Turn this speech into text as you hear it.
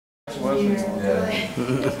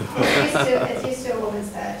It's used to a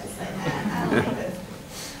woman's touch. It's like, I don't like this.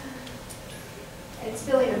 It's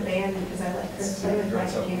feeling abandoned because I let Chris play with my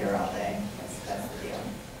computer all day. That's the deal.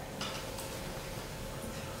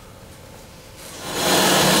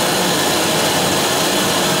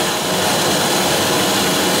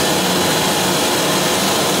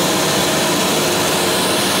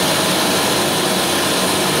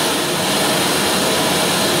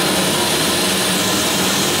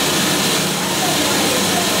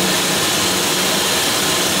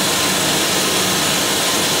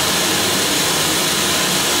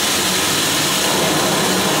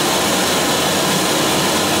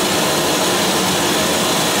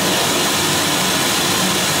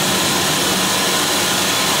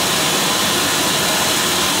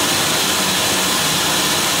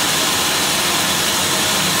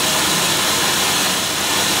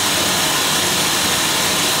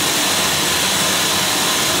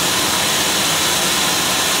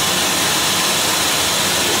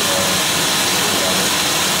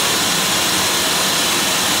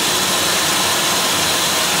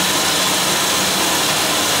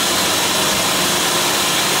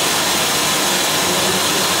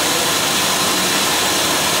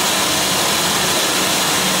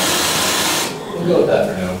 We'll go with that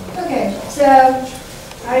for now. Okay, so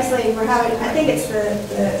obviously we're having, I think it's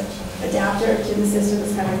the adapter to the system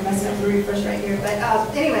that's kind of messing up the refresh right here. But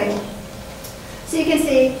anyway, so you can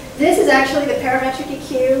see this is actually the parametric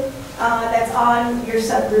EQ that's on your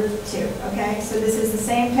subgroup 2. Okay, so this is the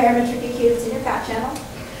same parametric EQ that's in your PAT channel.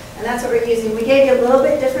 And that's what we're using. We gave you a little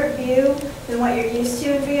bit different view than what you're used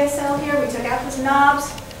to in VSL here. We took out those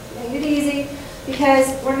knobs, made it easy, because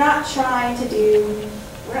we're not trying to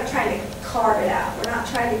carve it out. We're not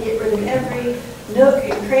trying to get rid of every nook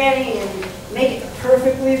and cranny and make it a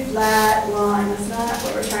perfectly flat line. That's not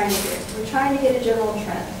what we're trying to do. We're trying to get a general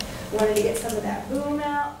trend. We wanted to get some of that boom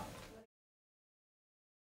out.